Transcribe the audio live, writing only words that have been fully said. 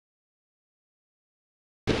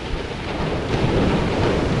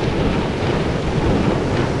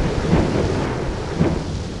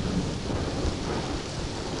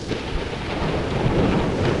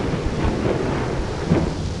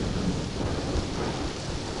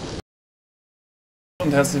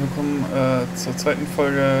Und herzlich willkommen zur zweiten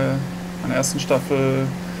Folge meiner ersten Staffel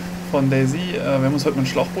von DayZ. Wir haben uns heute ein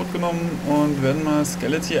Schlauchboot genommen und werden mal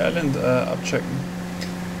Skality Island abchecken.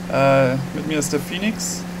 Mit mir ist der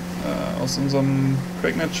Phoenix aus unserem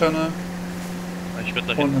QuakeNet-Channel. Ich werde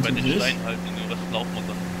da hinten bei den Steinen halten und den Rest laufen wir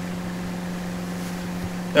dann.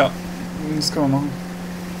 Ja, das können wir machen.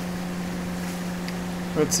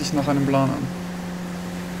 Hört sich nach einem Plan an.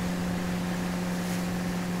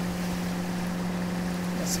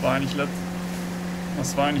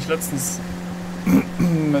 Was war eigentlich letztens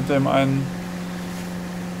mit dem einen?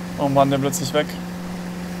 Warum war der plötzlich weg?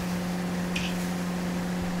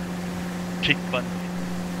 Kickband.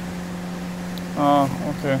 Ah,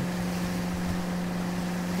 okay.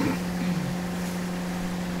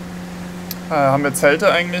 Haben wir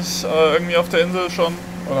Zelte eigentlich irgendwie auf der Insel schon?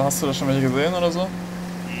 Oder hast du da schon welche gesehen oder so?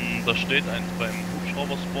 Da steht eins beim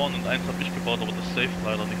Hubschrauber-Spawn und eins habe ich gebaut, aber das safe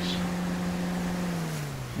leider nichts.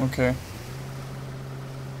 Okay.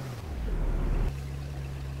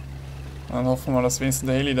 Dann hoffen wir mal, dass wenigstens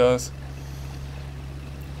der Heli da ist.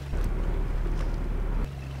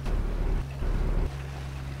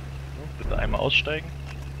 So, bitte einmal aussteigen.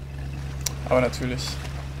 Aber natürlich.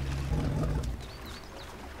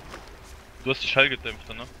 Du hast die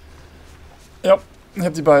Schallgedämpfte, ne? Ja, ich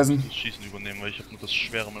hab die Beisen. Das Schießen übernehmen, weil ich habe nur das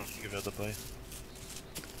schwere Maschinengewehr dabei.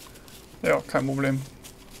 Ja, kein Problem.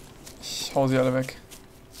 Ich hau sie alle weg.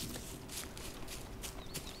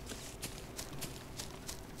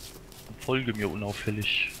 Folge mir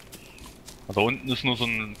unauffällig. Da unten ist nur so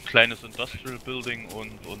ein kleines Industrial Building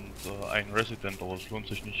und ein Resident, aber es lohnt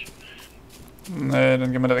sich nicht. Nee,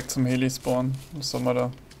 dann gehen wir direkt zum Heli-Spawn. Was soll man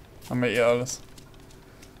da? Haben wir eh alles.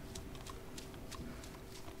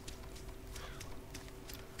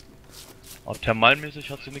 Aber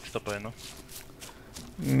thermalmäßig hat sie nichts dabei, ne?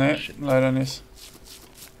 Nee, leider nicht.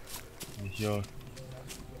 Hier.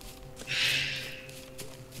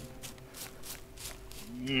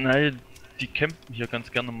 Nein, die campen hier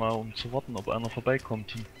ganz gerne mal, um zu warten, ob einer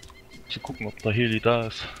vorbeikommt. Um zu gucken, ob der Heli da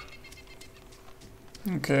ist.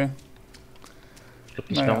 Okay. Ich glaube,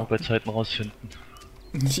 das werden wir bei Zeiten rausfinden.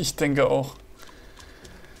 Ich denke auch.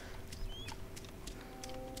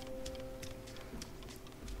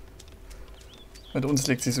 Mit uns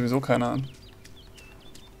legt sich sowieso keiner an.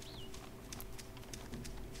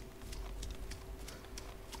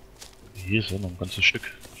 Hier ist ja noch ein ganzes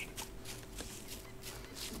Stück.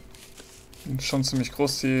 Schon ziemlich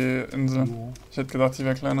groß die Insel. Oh. Ich hätte gedacht, die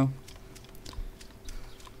wäre kleiner.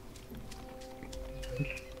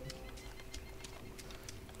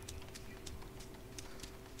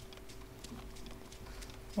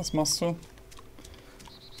 Was machst du?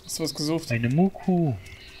 Hast du was gesucht? Eine Muku.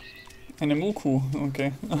 Eine Muku,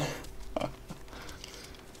 okay.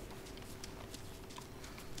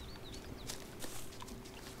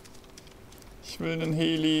 Ich will einen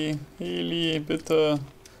Heli. Heli, bitte.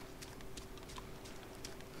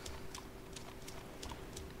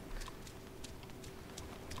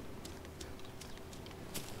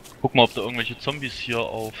 Guck mal, ob du irgendwelche Zombies hier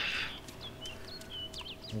auf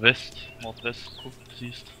Nordwest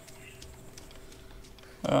siehst.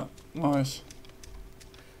 Ja, mach ich.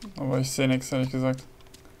 Aber ich sehe nichts, ehrlich gesagt.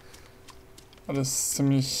 Alles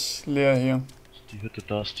ziemlich leer hier. Die Hütte,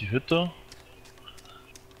 da ist die Hütte.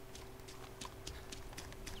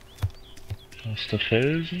 Da ist der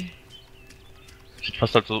Felsen. Sieht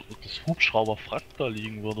fast als ob das Hubschrauber-Frack da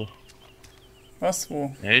liegen würde. Was?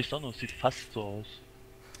 Wo? Ja, ich sag nur, es sieht fast so aus.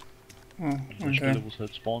 Oh, An der okay. Stelle, wo es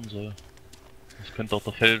halt spawnen soll. Das könnte auch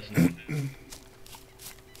der Felsen.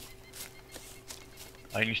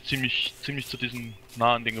 Eigentlich ziemlich zu diesem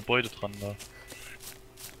nah an den Gebäude dran da.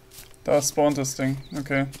 Da spawnt das Ding,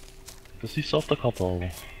 okay. Das siehst du auf der Karte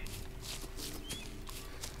aber.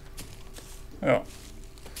 Ja.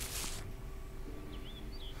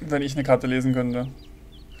 Wenn ich eine Karte lesen könnte.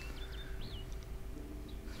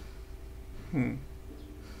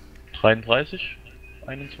 33,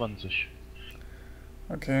 21.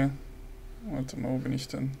 Okay. Warte mal, wo bin ich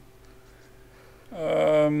denn?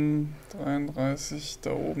 33,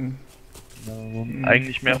 da oben. Ja,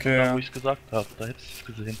 eigentlich mehr, okay, von da, ja. wo ich es gesagt habe. Da hättest du es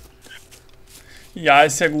gesehen. Ja,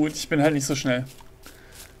 ist ja gut. Ich bin halt nicht so schnell.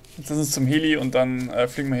 Jetzt lass uns zum Heli und dann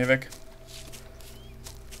fliegen wir hier weg.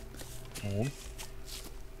 Warum?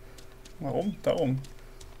 Warum? Darum.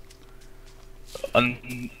 An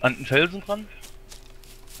den Felsen dran?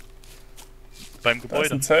 Beim Da ist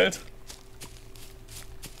Gebäude? ein Zelt.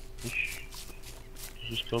 Das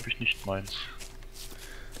ist, glaube ich, nicht meins.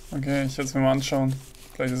 Okay, ich werde es mir mal anschauen.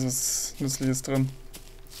 Vielleicht ist was Nützliches drin.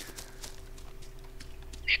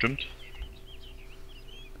 Stimmt.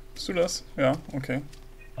 Bist du das? Ja, okay.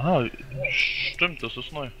 Ah, stimmt, das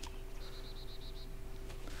ist neu.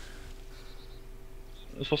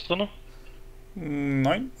 Ist was drin?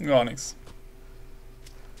 Nein, gar nichts.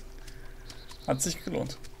 Hat sich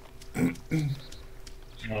gelohnt.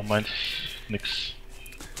 Ja, meins nix.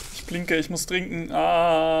 Ich blinke, ich muss trinken.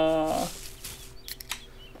 Ah.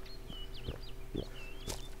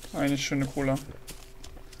 Eine schöne Cola.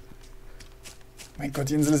 Mein Gott,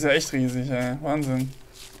 die Insel ist ja echt riesig, ey. Wahnsinn.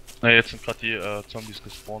 Na, jetzt sind gerade die Zombies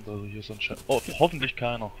gespawnt, also hier sind oh, hoffentlich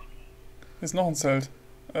keiner. Hier ist noch ein Zelt.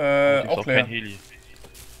 Hier ist Auch auch leer. kein Heli.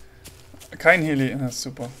 Kein Heli, das ist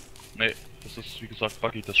super. Nee, das ist wie gesagt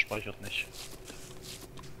buggy, das speichert nicht.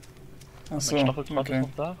 Achso, Mein Stacheldraht okay. ist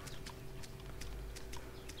noch da.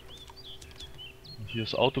 Und hier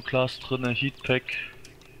ist Autoglas drin, Heatpack,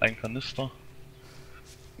 ein Kanister.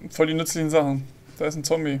 Voll die nützlichen Sachen. Da ist ein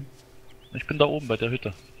Zombie. Ich bin da oben bei der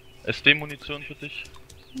Hütte. SD-Munition für dich.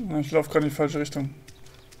 Ich laufe gerade in die falsche Richtung.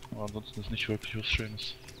 Aber ansonsten ist nicht wirklich was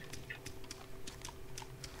Schönes.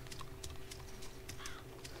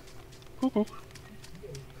 Kuckuck.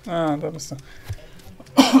 Ah, da bist du.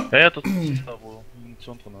 Ja, das ist da, wo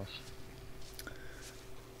Munition drin ist.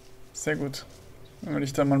 Sehr gut. Dann will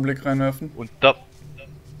ich da mal einen Blick reinwerfen. Und da...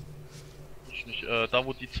 da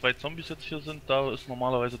wo die zwei Zombies jetzt hier sind, da ist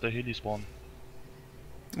normalerweise der Heli-Spawn.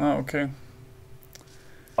 Ah, okay.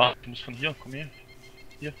 Ah, du musst von hier, komm her.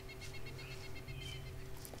 Hier.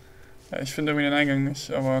 Ja, ich finde irgendwie den Eingang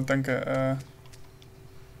nicht, aber danke.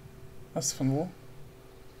 Was, von wo?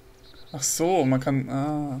 Ach so, man kann...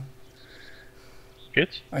 Ah.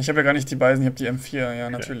 Geht's? Ich habe ja gar nicht die Beisen, ich habe die M4, ja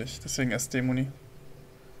Okay. natürlich. Deswegen SD-Muni.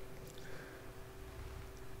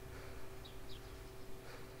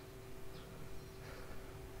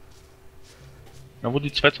 Na, wo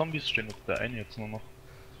die zwei Zombies stehen, ist der eine jetzt nur noch.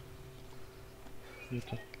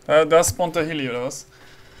 Hier. Da spawnt der Heli, oder was?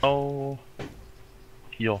 Oh.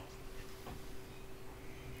 Hier.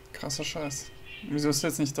 Krasser Scheiß. Wieso ist er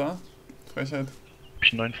jetzt nicht da? Frechheit. Hab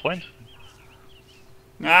ich einen neuen Freund?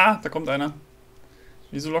 Ah, da kommt einer.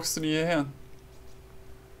 Wieso lockst du die hierher?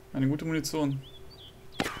 Eine gute Munition.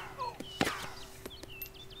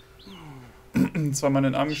 Zweimal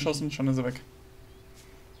in den Arm geschossen, schon ist er weg.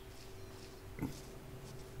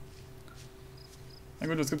 Na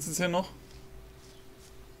gut, was gibt's jetzt hier noch?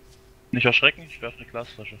 Nicht erschrecken, ich werfe eine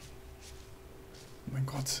Glasflasche. Oh mein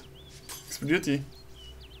Gott. Explodiert die?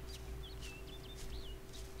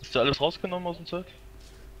 Hast du alles rausgenommen aus dem Zelt?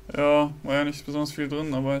 Ja, war ja nicht besonders viel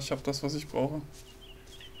drin, aber ich habe das, was ich brauche.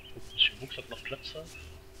 Guck, dass ich im Rucksack noch Platz habe.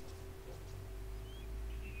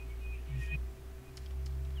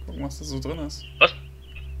 Gucken, was da so drin ist. Was?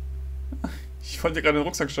 Ich wollte gerade in den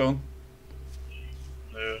Rucksack schauen.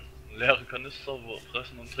 Nö, leere Kanister, wo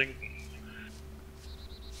fressen und trinken.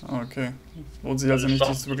 Ah, okay. Lohnt sich also nicht,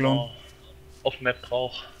 das zu beklauen. Auf Map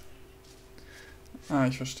brauch. Ah,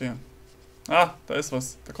 ich verstehe. Ah, da ist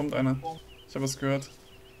was. Da kommt einer. Ich habe was gehört.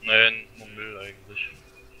 Nein, nur Müll eigentlich.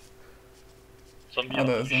 Zombie, Ah,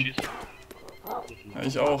 da ist er. schießen. Ja,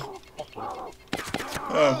 ich auch. Ach du.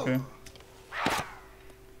 Ja, okay.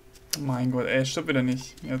 Mein Gott, ey, stirb wieder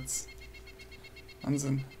nicht. Jetzt.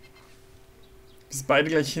 Wahnsinn. Bis beide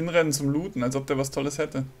gleich hinrennen zum Looten, als ob der was Tolles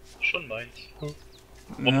hätte. Schon meins.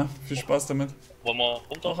 Ja, viel Spaß damit. Wollen wir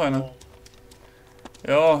runter? Noch einer.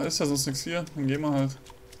 Ja, ist ja sonst nichts hier. Dann gehen wir halt.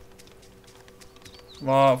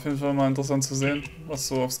 War auf jeden Fall mal interessant zu sehen, was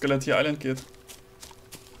so auf Skality Island geht.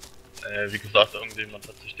 Wie gesagt, irgendjemand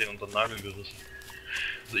hat sich den unter den Nagel gerissen.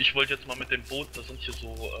 Also ich wollte jetzt mal mit dem Boot, das sind hier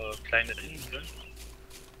so kleine Inseln.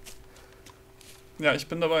 Ja, ich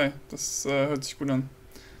bin dabei. Das hört sich gut an.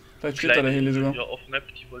 Vielleicht steht da der Heli sogar. Hier auf Map,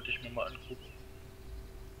 die wollte ich mir mal angucken.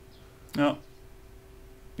 Ja.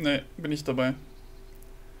 Ne, bin ich dabei.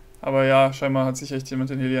 Aber ja, scheinbar hat sich echt jemand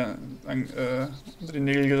den Heli unter die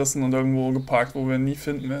Nägel gerissen und irgendwo geparkt, wo wir ihn nie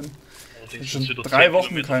finden werden. Allerdings Schon sind wieder 3 10 Wochen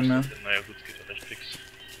Kilometer keinen mehr. bis dahin. Naja gut, es geht ja recht fix.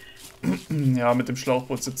 Ja, mit dem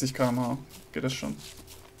Schlauchboot 70 km/h geht das schon.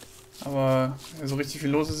 Aber so richtig viel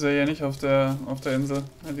los ist ja hier nicht auf der Insel.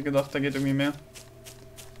 Hätte gedacht, da geht irgendwie mehr.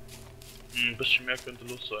 Ein bisschen mehr könnte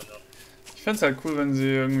los sein, ja. Ich fände es halt cool, wenn sie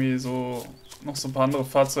irgendwie so noch so ein paar andere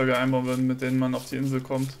Fahrzeuge einbauen würden, mit denen man auf die Insel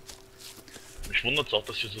kommt. Mich wundert es auch,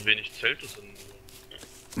 dass hier so wenig Zelte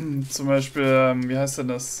sind. Zum Beispiel, wie heißt denn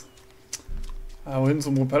das? Wo hinten so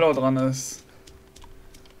ein Propeller dran ist.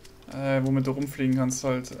 Womit du rumfliegen kannst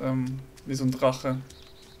halt. Wie so ein Drache.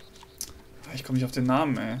 Ich komme nicht auf den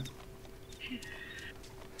Namen, ey.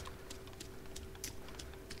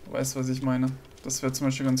 Du weißt, was ich meine. Das wäre zum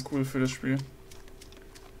Beispiel ganz cool für das Spiel.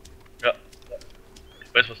 Ja.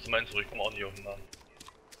 Ich weiß, was du meinst, aber ich komme auch nicht auf den Namen.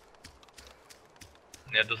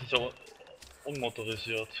 Ja, das ist ja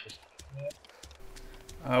unmotorisiert.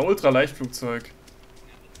 Ultraleichtflugzeug.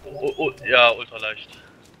 Ja, ultraleicht.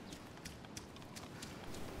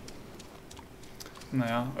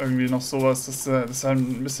 Naja, irgendwie noch sowas, dass das halt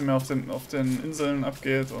ein bisschen mehr auf den Inseln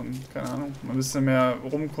abgeht und keine Ahnung, ein bisschen mehr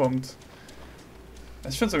rumkommt.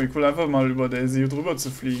 Ich finde es irgendwie cool, einfach mal über DayZ drüber zu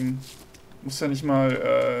fliegen. Muss ja nicht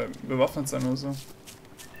mal bewaffnet sein oder so.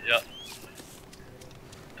 Ja.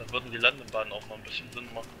 Dann würden die Landebahnen auch mal ein bisschen Sinn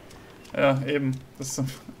machen. Ja, eben.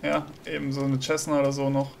 Ja, eben so eine Cessna oder so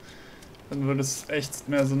noch. Dann würde es echt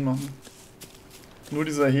mehr Sinn machen. Nur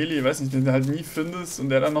dieser Heli, weiß nicht, den du halt nie findest und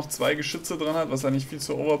der dann noch 2 Geschütze dran hat, was eigentlich viel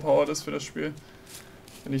zu overpowered ist für das Spiel.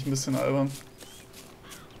 Finde ich ein bisschen albern.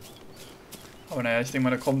 Aber naja, ich denke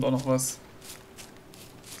mal, da kommt auch noch was.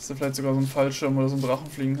 Dass du vielleicht sogar so einen Fallschirm oder so einen Drachen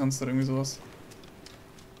fliegen kannst oder irgendwie sowas.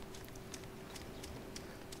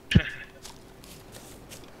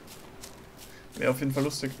 Wäre auf jeden Fall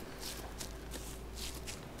lustig.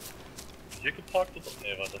 Hier geparkt oder?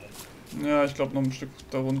 Nee, weiterhin. Ja, ich glaube noch ein Stück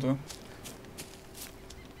darunter.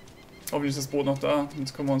 Hoffentlich ist das Boot noch da,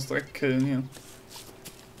 sonst können wir uns direkt killen hier.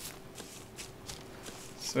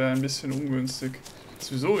 Das wäre ein bisschen ungünstig. Ist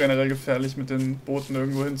sowieso generell gefährlich, mit den Booten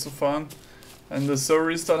irgendwo hinzufahren. Wenn du so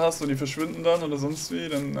Restart hast und die verschwinden dann oder sonst wie,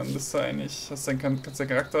 dann bist du eigentlich, kannst deinen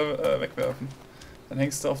Charakter wegwerfen. Dann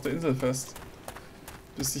hängst du auf der Insel fest.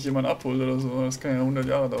 Bis dich jemand abholt oder so, das kann ja 100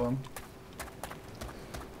 Jahre dauern.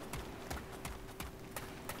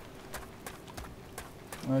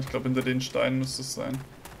 Ja, ich glaube, hinter den Steinen müsste es sein.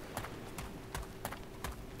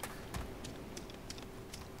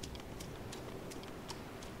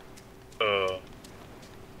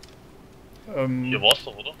 Hier war's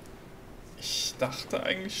doch, oder? Ich dachte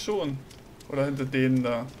eigentlich schon. Oder hinter denen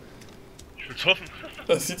da. Ich will's hoffen.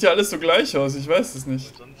 Das sieht ja alles so gleich aus, ich weiß es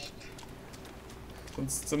nicht.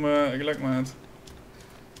 Sonst Sind wir gelangweilt.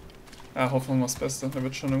 Ja, hoffen wir mal das Beste, da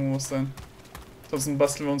wird schon irgendwo was sein. Ansonsten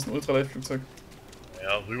basteln wir uns ein Ultraleichtflugzeug.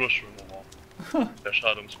 ja, rüberschwimmen wir mal. Der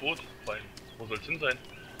schade ums Boot, weil wo soll's hin sein?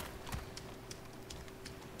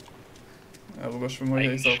 Ja, rüberschwimmen wir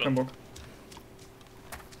hier, ich Eigentlich hab auch keinen Bock.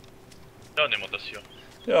 Ja, nehmen wir das hier.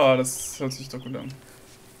 Ja, das hört sich doch gut an.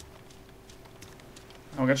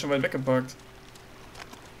 Haben wir ganz schön weit weggeparkt.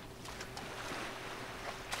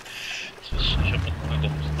 Ich hab doch,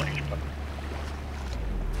 müssen wir eigentlich packen.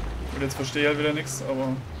 Und jetzt verstehe ich halt wieder nichts, aber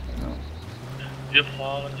ja. Wir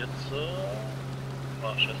fahren jetzt,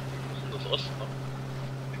 scheiße, was ist das Osten, ne?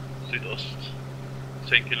 Südost.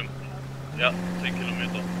 10 Kilometer. Ja, 10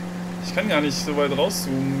 Kilometer. Ich kann gar nicht so weit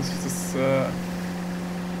rauszoomen, muss ich das,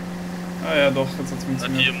 ah ja doch, jetzt hat's Die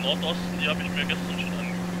funktioniert. im Nordosten, die habe ich mir gestern schon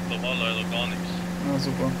angeguckt, da war leider gar nichts. Ja,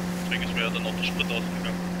 super. Deswegen ist mir ja dann auch der Sprit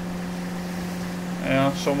ausgegangen.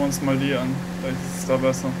 Ja, schauen wir uns mal die an. Vielleicht ist es da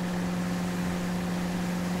besser.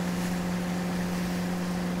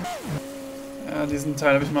 Ja, diesen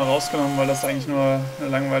Teil habe ich mal rausgenommen, weil das eigentlich nur eine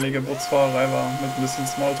langweilige Bootsfahrerei war mit ein bisschen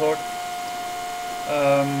Smalltalk.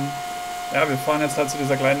 Ja, wir fahren jetzt halt zu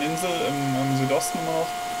dieser kleinen Insel im Südosten immer noch.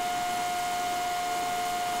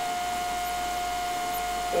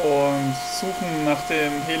 Und suchen nach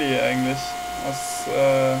dem Heli eigentlich. Was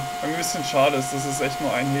irgendwie ein bisschen schade ist, dass es echt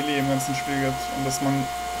nur ein Heli im ganzen Spiel gibt und dass man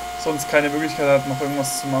sonst keine Möglichkeit hat, noch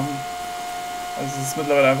irgendwas zu machen. Also es ist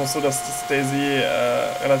mittlerweile einfach so, dass das DayZ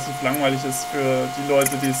relativ langweilig ist für die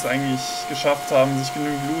Leute, die es eigentlich geschafft haben, sich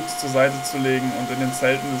genügend Loot zur Seite zu legen und in den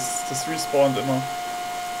Zelten, das respawnt immer.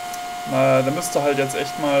 Da müsste halt jetzt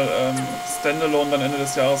echt mal Standalone dann Ende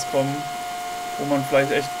des Jahres kommen, wo man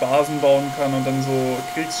vielleicht echt Basen bauen kann und dann so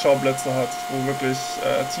Kriegsschauplätze hat, wo wirklich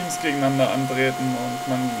Teams gegeneinander antreten und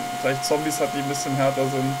man vielleicht Zombies hat, die ein bisschen härter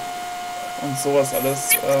sind und sowas alles.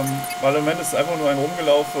 Weil im Moment ist es einfach nur ein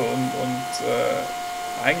Rumgelaufe und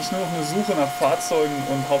eigentlich nur noch eine Suche nach Fahrzeugen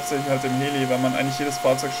und hauptsächlich halt dem Heli, weil man eigentlich jedes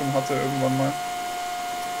Fahrzeug schon hatte irgendwann mal.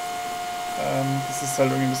 Das ist halt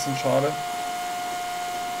irgendwie ein bisschen schade.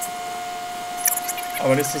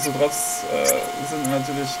 Aber nichtsdestotrotz sind wir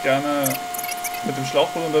natürlich gerne mit dem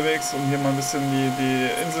Schlauchboot unterwegs, um hier mal ein bisschen die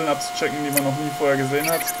Inseln abzuchecken, die man noch nie vorher gesehen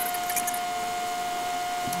hat.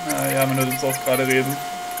 Ja, man hört uns auch gerade reden.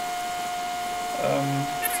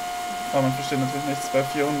 Aber man versteht natürlich nichts bei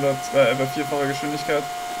vierfacher Geschwindigkeit.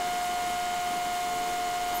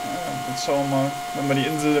 Jetzt schauen wir mal, wenn wir die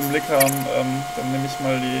Insel im Blick haben, dann nehme ich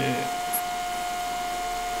mal die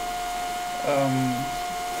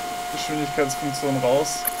Geschwindigkeitsfunktion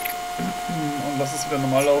raus und lass es wieder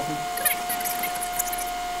normal laufen.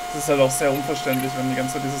 Das ist halt auch sehr unverständlich, wenn die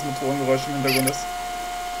ganze Zeit dieses Motorengeräusch im Hintergrund ist.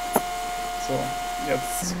 So,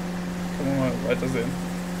 jetzt können wir mal weitersehen.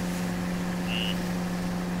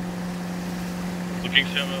 So ging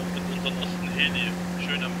es ja mit unserem Osten Heli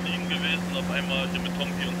schön am Fliegen gewesen, auf einmal hier mit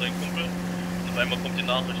Tompi und seinem Kumpel. Und Auf einmal kommt die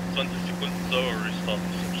Nachricht, 20 Sekunden Server Restart.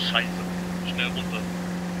 Ich so, scheiße, schnell runter.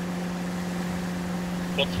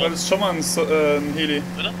 Kurz Du vor. hattest schon mal ein Heli.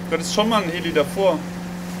 Bitte? Du hattest schon mal ein Heli davor.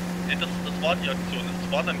 Nee, das war die Aktion.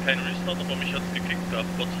 Es war dann kein Restart, aber mich hat's gekickt gehabt,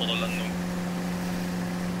 kurz vor der Landung.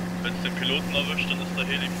 Wenn es den Piloten erwischt, dann ist der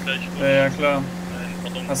Heli gleich gut. Ja, klar.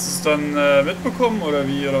 Pardon. Hast du es dann mitbekommen oder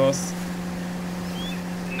wie, oder was?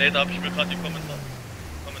 Nee, da habe ich mir gerade die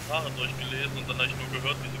Kommentare durchgelesen und dann habe ich nur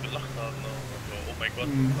gehört, wie sie gelacht haben. Ne? Also, oh mein Gott.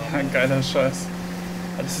 Ein geiler Scheiß.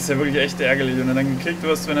 Das ist ja wirklich echt ärgerlich, wenn du dann gekickt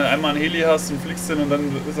wirst, wenn du einmal ein Heli hast und fliegst hin und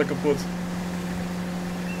dann ist er kaputt.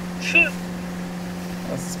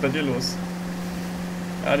 Was ist bei dir los?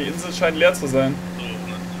 Ja, die Insel scheint leer zu sein. So, ne?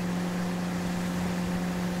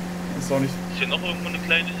 Ist auch nicht. Ist hier noch irgendwo eine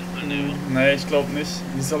kleine Insel? Nee, oder? Nee, ich glaube nicht.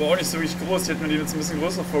 Die ist aber auch nicht so wirklich groß. Ich hätte mir die jetzt ein bisschen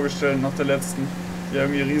größer vorgestellt nach der letzten, die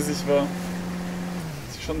irgendwie riesig war.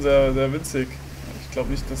 Ist schon sehr, sehr winzig. Ich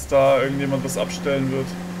glaube nicht, dass da irgendjemand was abstellen wird.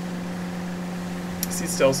 Das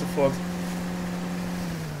siehst du ja auch sofort.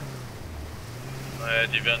 Naja,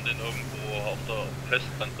 die werden den irgendwo auf der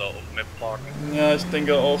Festland da auf Map parken. Ja, ich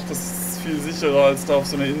denke auch, das ist viel sicherer als da auf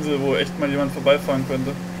so einer Insel, wo echt mal jemand vorbeifahren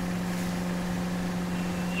könnte.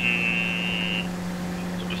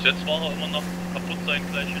 Also bis jetzt war er immer noch kaputt sein,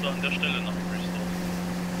 gleich wieder an der Stelle nach dem Restart.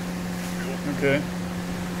 Okay.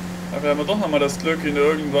 Aber wir haben ja doch nochmal das Glück, ihn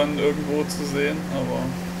irgendwann irgendwo zu sehen, aber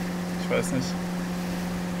ich weiß nicht.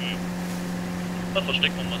 Dann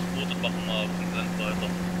verstecken wir mal das Boot und machen mal auf dem Land weiter.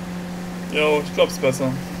 Ja, ich glaube es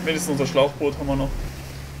besser. Wenigstens unser Schlauchboot haben wir noch,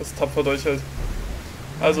 das tapfer durchhält.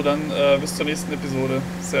 Also dann bis zur nächsten Episode.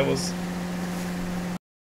 Servus.